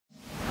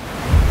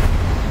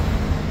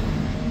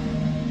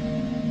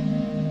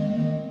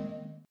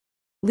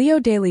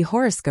Leo Daily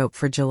Horoscope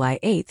for July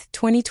 8,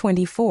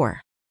 2024.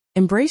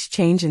 Embrace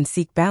change and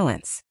seek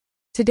balance.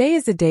 Today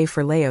is a day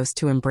for Leos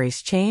to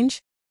embrace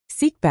change,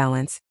 seek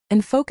balance,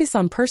 and focus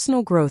on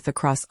personal growth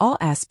across all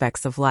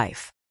aspects of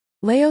life.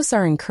 Leos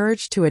are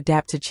encouraged to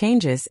adapt to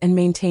changes and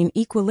maintain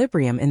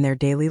equilibrium in their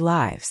daily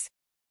lives.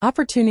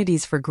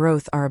 Opportunities for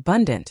growth are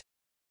abundant,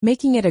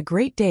 making it a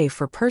great day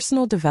for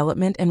personal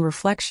development and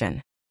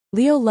reflection.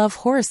 Leo Love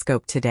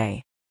Horoscope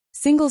today.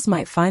 Singles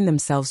might find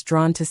themselves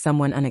drawn to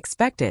someone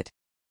unexpected,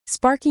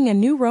 sparking a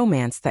new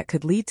romance that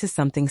could lead to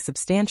something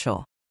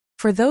substantial.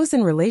 For those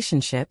in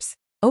relationships,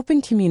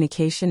 open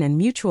communication and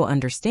mutual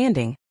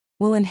understanding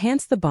will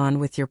enhance the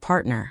bond with your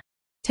partner.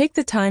 Take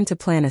the time to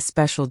plan a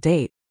special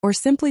date or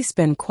simply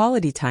spend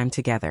quality time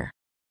together.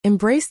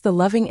 Embrace the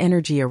loving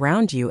energy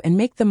around you and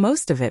make the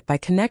most of it by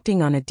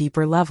connecting on a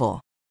deeper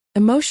level.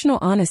 Emotional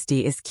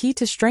honesty is key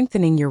to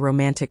strengthening your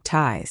romantic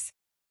ties.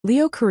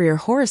 Leo Career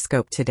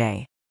Horoscope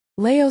today.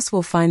 Leos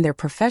will find their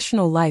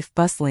professional life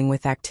bustling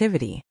with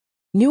activity.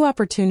 New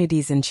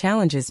opportunities and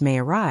challenges may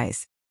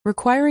arise,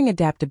 requiring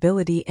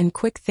adaptability and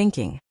quick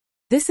thinking.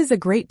 This is a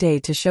great day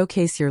to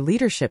showcase your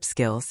leadership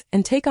skills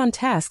and take on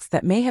tasks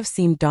that may have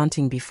seemed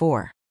daunting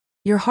before.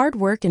 Your hard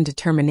work and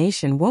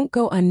determination won't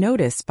go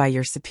unnoticed by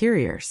your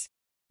superiors.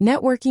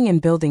 Networking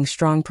and building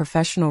strong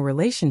professional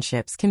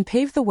relationships can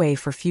pave the way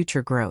for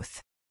future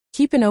growth.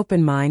 Keep an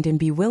open mind and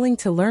be willing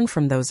to learn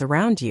from those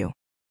around you.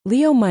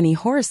 Leo Money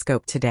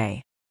Horoscope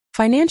today.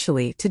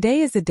 Financially,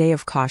 today is a day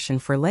of caution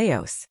for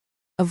Leos.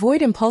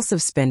 Avoid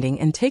impulsive spending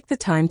and take the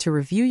time to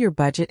review your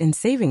budget and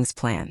savings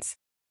plans.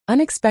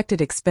 Unexpected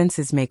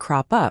expenses may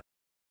crop up,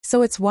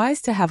 so it's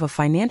wise to have a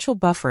financial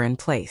buffer in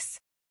place.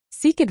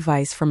 Seek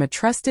advice from a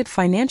trusted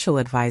financial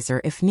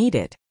advisor if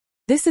needed.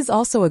 This is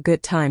also a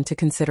good time to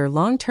consider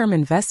long-term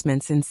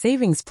investments and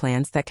savings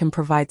plans that can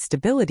provide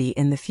stability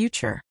in the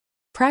future.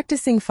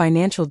 Practicing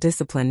financial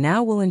discipline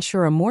now will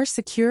ensure a more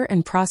secure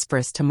and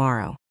prosperous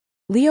tomorrow.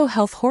 Leo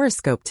Health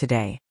Horoscope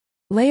today.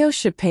 Leos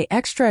should pay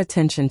extra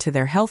attention to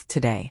their health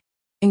today.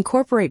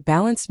 Incorporate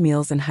balanced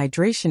meals and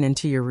hydration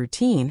into your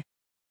routine,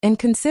 and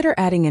consider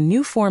adding a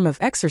new form of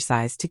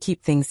exercise to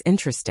keep things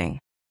interesting.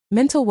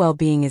 Mental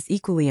well-being is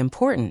equally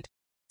important,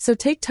 so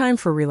take time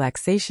for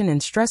relaxation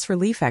and stress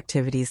relief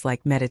activities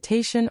like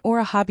meditation or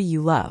a hobby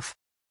you love.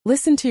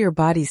 Listen to your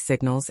body's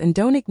signals and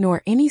don't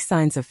ignore any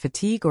signs of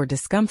fatigue or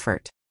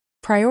discomfort.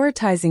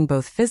 Prioritizing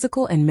both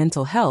physical and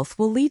mental health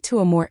will lead to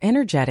a more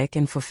energetic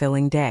and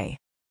fulfilling day.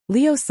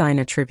 Leo sign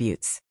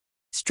attributes.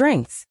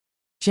 Strengths: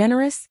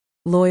 generous,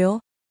 loyal,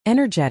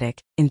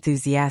 energetic,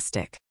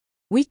 enthusiastic.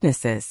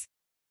 Weaknesses: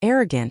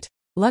 arrogant,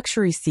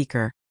 luxury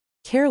seeker,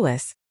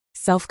 careless,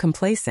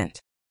 self-complacent.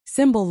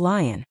 Symbol: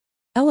 lion.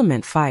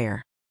 Element: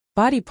 fire.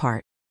 Body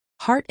part: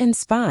 heart and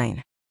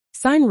spine.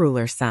 Sign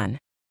ruler: sun.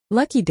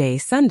 Lucky day: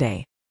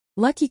 Sunday.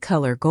 Lucky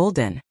color: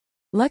 golden.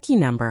 Lucky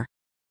number: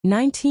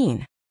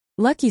 19.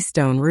 Lucky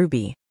stone: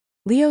 ruby.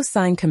 Leo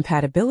sign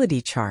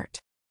compatibility chart.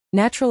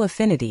 Natural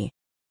affinity: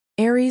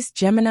 Aries,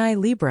 Gemini,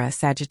 Libra,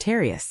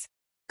 Sagittarius.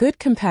 Good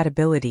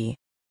compatibility: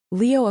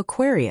 Leo,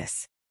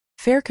 Aquarius.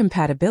 Fair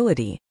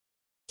compatibility: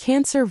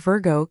 Cancer,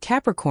 Virgo,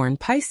 Capricorn,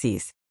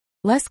 Pisces.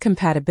 Less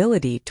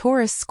compatibility: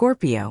 Taurus,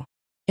 Scorpio.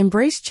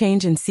 Embrace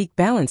change and seek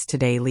balance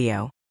today,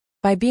 Leo.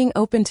 By being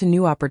open to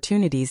new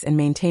opportunities and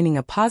maintaining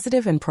a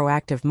positive and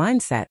proactive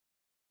mindset,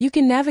 you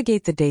can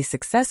navigate the day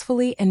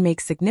successfully and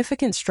make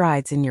significant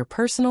strides in your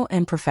personal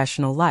and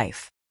professional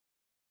life.